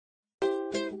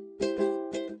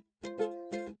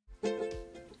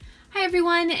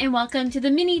everyone, and welcome to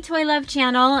the Mini Toy Love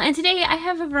channel. And today I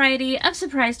have a variety of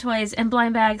surprise toys and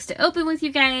blind bags to open with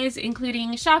you guys,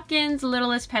 including Shopkins,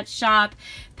 Littlest Pet Shop,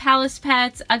 Palace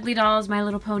Pets, Ugly Dolls, My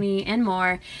Little Pony, and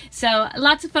more. So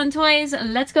lots of fun toys.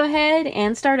 Let's go ahead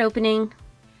and start opening.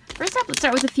 First up, let's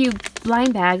start with a few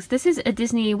blind bags. This is a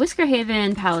Disney Whisker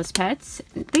Haven Palace Pets.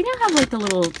 They now have like the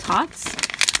little tots,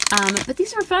 but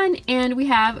these are fun. And we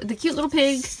have the cute little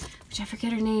pig, which I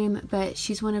forget her name, but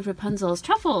she's one of Rapunzel's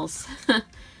Truffles.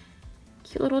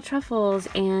 Cute little Truffles,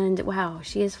 and wow,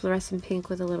 she is fluorescent pink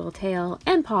with a little tail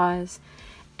and paws,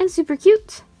 and super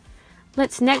cute.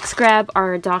 Let's next grab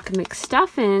our Doc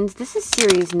McStuffins. This is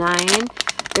series 9.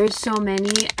 There's so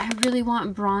many. I really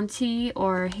want Bronte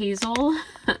or Hazel.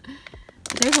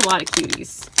 There's a lot of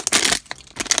cuties.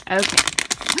 Okay.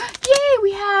 Yay,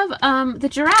 we have the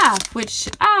giraffe, which,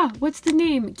 what's the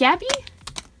name? Gabby?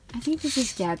 I think this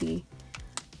is Gabby.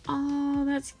 Oh,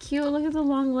 that's cute. Look at the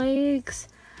long legs.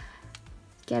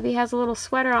 Gabby has a little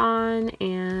sweater on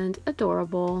and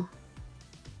adorable.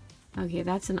 Okay,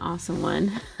 that's an awesome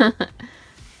one.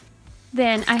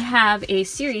 Then I have a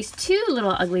Series 2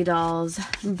 Little Ugly Dolls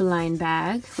blind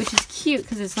bag, which is cute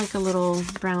because it's like a little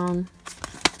brown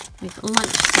like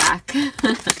lunch sack.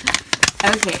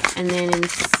 Okay, and then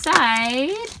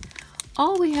inside,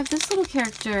 oh, we have this little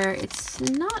character. It's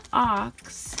not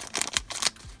Ox.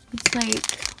 It's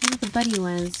like one of the buddy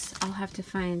ones. I'll have to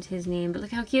find his name, but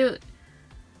look how cute.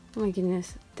 Oh my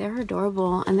goodness, they're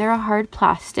adorable, and they're a hard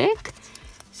plastic.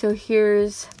 So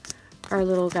here's our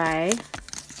little guy.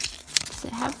 Does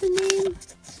it have the name?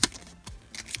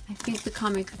 I think the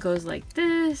comic goes like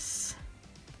this.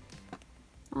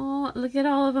 Oh, look at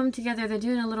all of them together. They're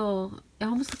doing a little, it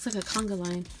almost looks like a conga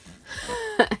line.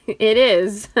 It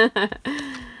is.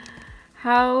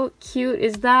 How cute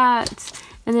is that?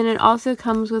 And then it also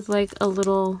comes with like a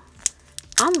little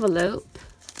envelope,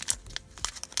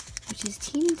 which is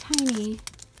teeny tiny.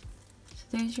 So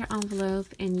there's your envelope,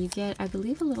 and you get, I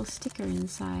believe, a little sticker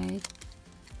inside.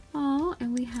 Oh,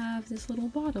 and we have this little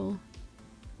bottle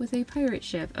with a pirate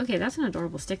ship. Okay, that's an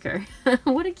adorable sticker.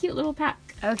 What a cute little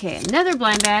pack. Okay, another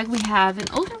blind bag. We have an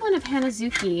older one of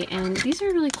Hanazuki, and these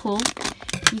are really cool.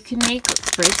 You can make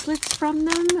bracelets from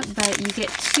them, but you get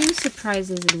 2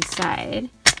 surprises inside.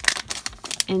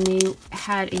 And they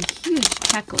had a huge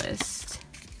checklist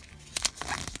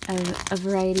of a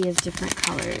variety of different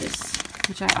colors,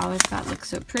 which I always thought looked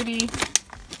so pretty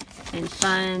and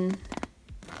fun.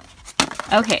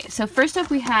 Okay, so first up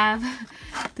we have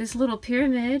this little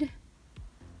pyramid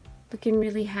looking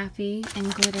really happy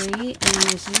and glittery. And then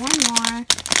there's one more.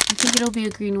 I think it'll be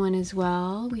a green one as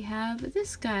well. We have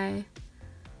this guy.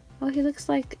 Oh, he looks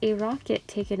like a rocket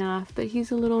taken off, but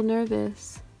he's a little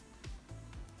nervous.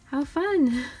 How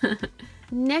fun!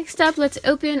 Next up, let's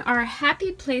open our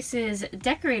Happy Places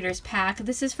Decorators Pack.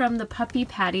 This is from the Puppy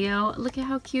Patio. Look at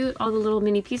how cute all the little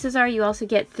mini pieces are. You also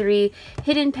get 3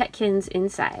 hidden petkins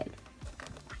inside.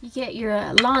 You get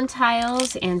your lawn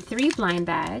tiles and 3 blind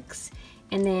bags.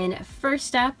 And then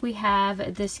first up, we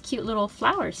have this cute little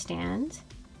flower stand.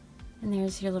 And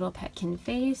there's your little petkin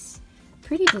face.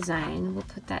 Pretty design. We'll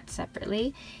put that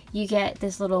separately. You get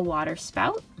this little water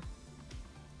spout.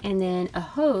 And then a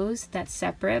hose that's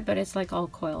separate, but it's like all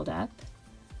coiled up,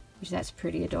 which that's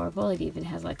pretty adorable. It even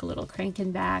has like a little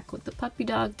cranking back with the puppy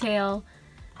dog tail.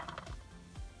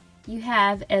 You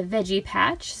have a veggie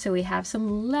patch, so we have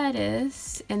some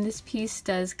lettuce, and this piece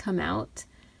does come out,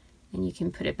 and you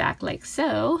can put it back like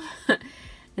so.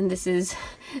 And this is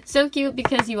so cute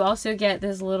because you also get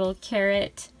this little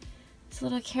carrot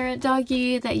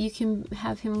doggy that you can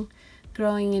have him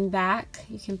growing in back.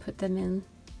 You can put them in.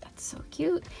 So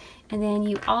cute. And then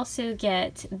you also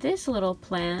get this little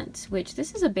plant, which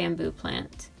this is a bamboo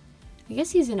plant. I guess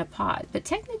he's in a pot, but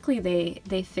technically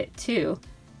they fit too.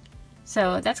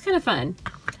 So that's kind of fun.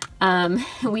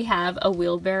 We have a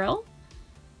wheelbarrow.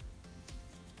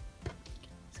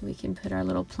 So we can put our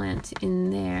little plant in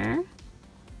there.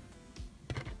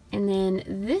 And then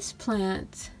this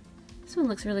plant, this one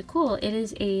looks really cool. It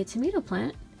is a tomato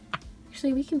plant.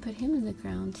 Actually, we can put him in the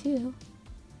ground too.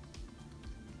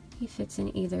 He fits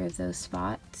in either of those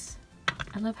spots.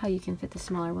 I love how you can fit the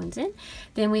smaller ones in.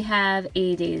 Then we have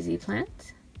a daisy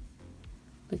plant.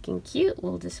 Looking cute.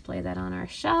 We'll display that on our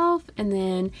shelf. And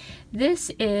then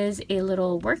this is a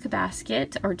little work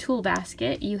basket or tool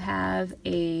basket. You have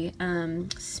a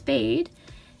spade.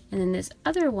 And then this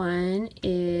other one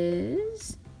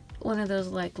is one of those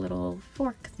like little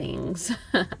fork things.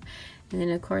 And then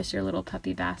of course your little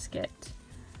puppy basket.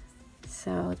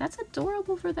 So that's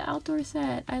adorable for the outdoor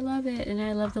set. I love it, and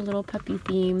I love the little puppy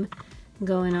theme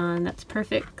going on. That's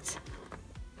perfect.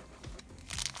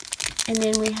 And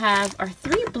then we have our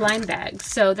 3 blind bags.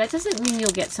 So that doesn't mean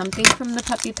you'll get something from the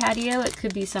puppy patio. It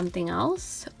could be something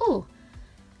else. Oh,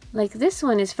 like this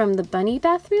one is from the bunny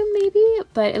bathroom maybe,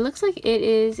 but it looks like it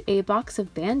is a box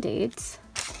of Band-Aids.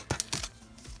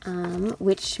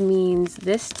 Which means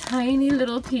this tiny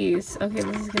little piece. Okay,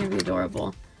 this is going to be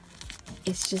adorable.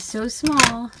 It's just so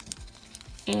small.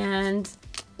 And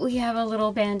we have a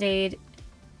little Band-Aid.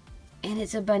 And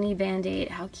it's a bunny Band-Aid.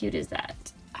 How cute is that?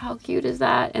 How cute is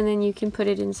that? And then you can put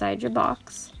it inside your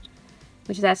box.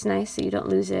 Which that's nice so you don't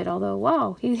lose it. Although,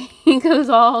 wow, he goes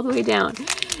all the way down.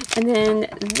 And then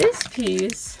this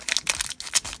piece.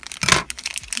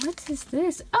 What is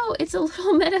this? Oh, it's a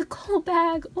little medical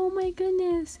bag. Oh my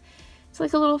goodness. It's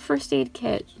like a little first aid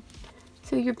kit.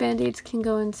 So your Band-Aids can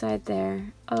go inside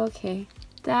there. Okay.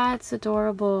 That's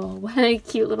adorable. What a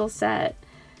cute little set.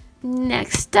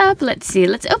 Next up, let's see.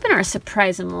 Let's open our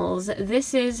Surprizamals.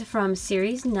 This is from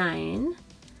Series 9.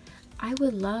 I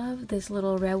would love this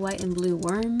little red, white, and blue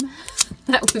worm.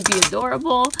 That would be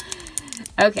adorable.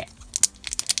 Okay.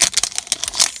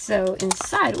 So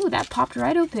inside, oh, that popped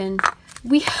right open.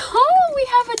 We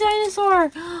have a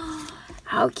dinosaur.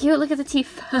 How cute. Look at the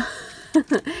teeth.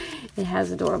 It has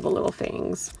adorable little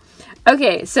fangs.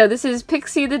 Okay, so this is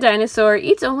Pixie the dinosaur.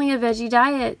 Eats only a veggie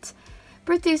diet.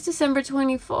 Birthday's December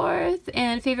 24th.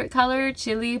 And favorite color,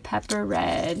 chili pepper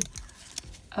red.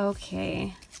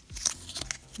 Okay.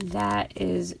 That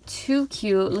is too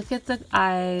cute. Look at the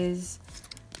eyes.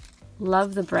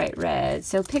 Love the bright red.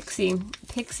 So Pixie.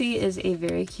 Pixie is a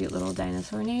very cute little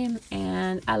dinosaur name.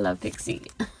 And I love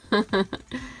Pixie.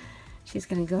 She's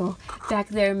going to go back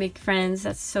there and make friends.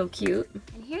 That's so cute.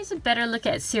 And here's a better look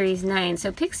at Series 9.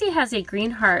 So Pixie has a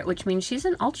green heart, which means she's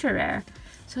an ultra rare.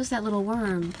 So is that little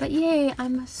worm. But yay,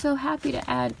 I'm so happy to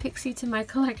add Pixie to my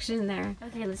collection there.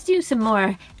 Okay, let's do some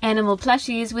more animal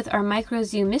plushies with our Micro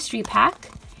Zoo Mystery Pack.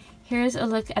 Here's a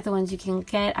look at the ones you can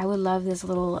get. I would love this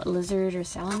little lizard or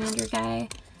salamander guy.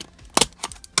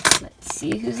 Let's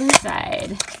see who's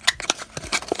inside.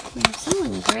 We have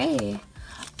someone gray.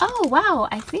 Oh, wow.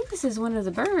 I think this is one of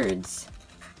the birds.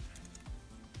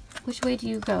 Which way do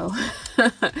you go?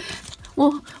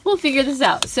 We'll figure this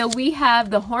out. So we have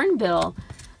the hornbill.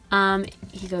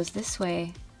 He goes this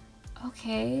way.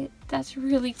 Okay, that's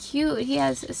really cute. He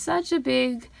has such a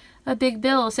big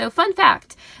bill. So fun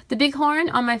fact, the big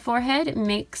horn on my forehead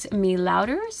makes me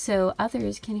louder so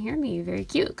others can hear me. Very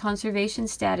cute. Conservation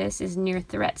status is near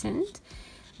threatened.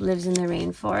 Lives in the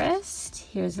rainforest.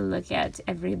 Here's a look at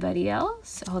everybody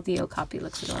else. Oh, the okapi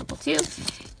looks adorable too.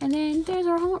 And then there's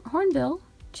our hornbill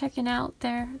checking out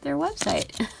their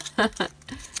website.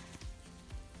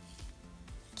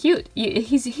 Cute.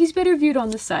 He's better viewed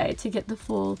on the side to get the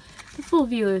full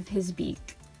view of his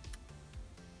beak.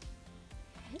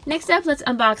 Next up, let's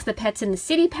unbox the Pets in the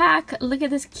City pack. Look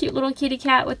at this cute little kitty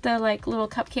cat with the like little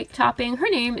cupcake topping. Her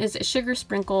name is Sugar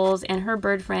Sprinkles and her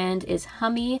bird friend is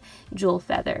Hummy Jewel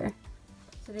Feather.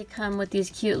 So they come with these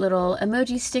cute little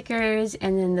emoji stickers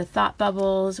and then the thought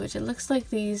bubbles, which it looks like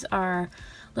these are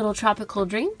little tropical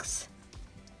drinks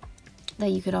that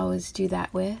you could always do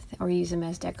that with or use them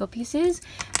as deco pieces.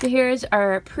 So here's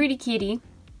our pretty kitty.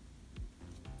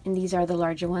 And these are the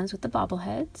larger ones with the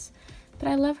bobbleheads. But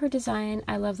I love her design.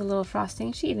 I love the little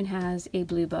frosting. She even has a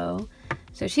blue bow.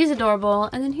 So she's adorable.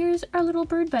 And then here's our little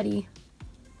bird buddy.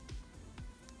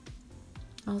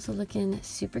 Also looking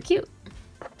super cute.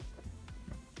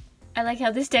 I like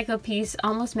how this deco piece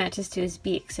almost matches to his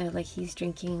beak. So like he's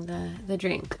drinking the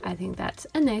drink. I think that's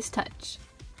a nice touch.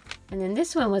 And then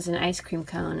this one was an ice cream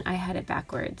cone. I had it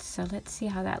backwards. So let's see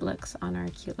how that looks on our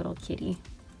cute little kitty.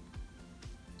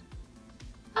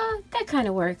 That kind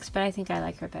of works, but I think I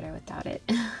like her better without it.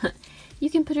 You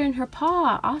can put her in her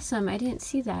paw. Awesome. I didn't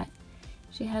see that.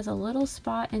 She has a little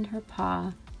spot in her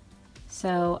paw.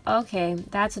 So, okay,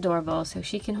 that's adorable. So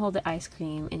she can hold the ice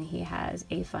cream and he has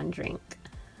a fun drink.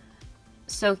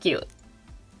 So cute.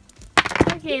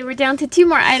 Okay, we're down to 2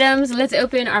 more items. Let's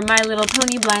open our My Little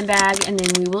Pony blind bag and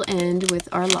then we will end with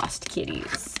our Lost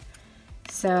Kitties.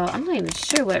 So I'm not even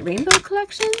sure what rainbow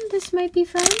collection this might be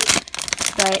from.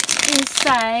 But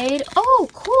inside, oh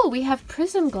cool, we have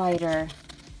Prism Glider.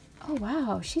 Oh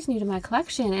wow, she's new to my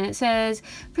collection. And it says,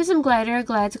 Prism Glider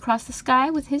glides across the sky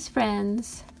with his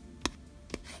friends.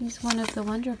 He's one of the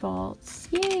Wonderbolts.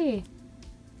 Yay!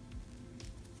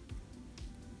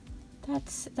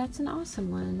 That's an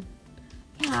awesome one.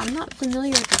 Yeah, I'm not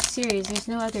familiar with the series. There's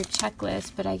no other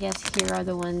checklist, but I guess here are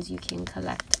the ones you can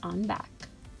collect on back.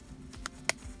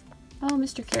 Oh,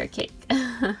 Mr. Carrot Cake.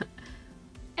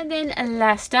 And then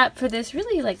last up for this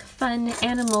really like fun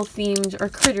animal themed or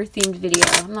critter themed video.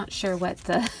 I'm not sure what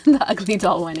the ugly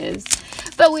doll one is.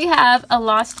 But we have a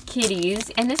Lost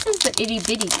Kitties, and this is the Itty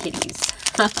Bitty Kitties,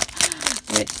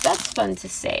 which that's fun to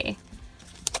say.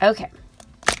 Okay,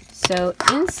 so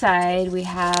inside we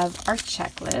have our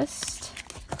checklist,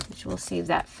 which we'll save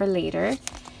that for later.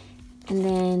 And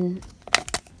then,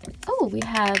 oh, we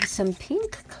have some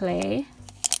pink clay.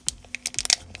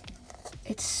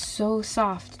 It's so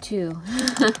soft too.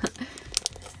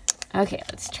 Okay,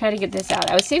 let's try to get this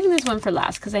out. I was saving this one for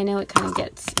last because I know it kind of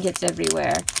gets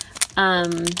everywhere.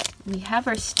 We have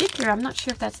our sticker. I'm not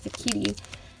sure if that's the kitty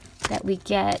that we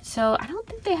get. So I don't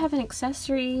think they have an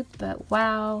accessory, but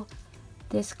wow,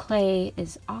 this clay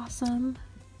is awesome.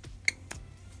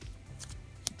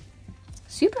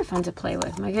 Super fun to play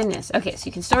with, my goodness. Okay, so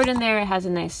you can store it in there. It has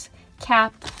a nice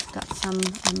cap. Got some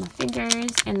on my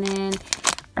fingers. And then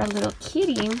our little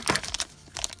kitty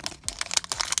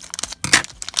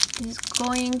is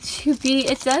going to be,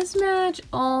 it does match.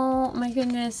 Oh my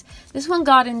goodness. This one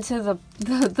got into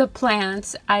the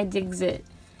plants. I digs it.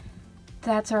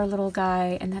 That's our little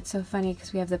guy, and that's so funny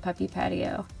because we have the puppy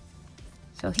patio.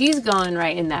 So he's going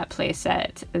right in that play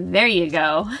set. There you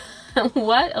go.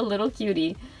 What a little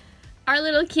cutie. Our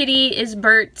little kitty is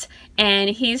Bert, and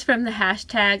he's from the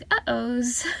hashtag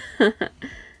uh-ohs.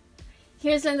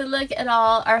 Here's another look at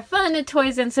all our fun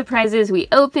toys and surprises we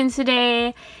opened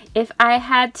today. If I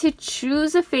had to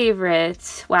choose a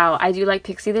favorite, wow, I do like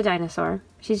Pixie the dinosaur.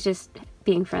 She's just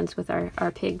being friends with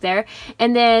our pig there.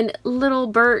 And then little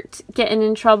Bert getting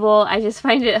in trouble. I just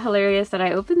find it hilarious that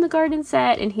I opened the garden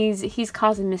set and he's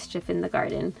causing mischief in the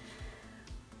garden.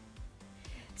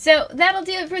 So that'll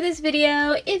do it for this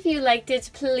video. If you liked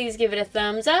it, please give it a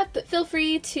thumbs up. Feel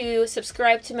free to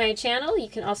subscribe to my channel. You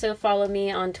can also follow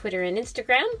me on Twitter and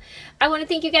Instagram. I want to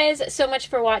thank you guys so much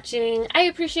for watching. I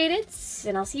appreciate it,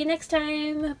 and I'll see you next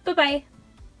time. Bye-bye.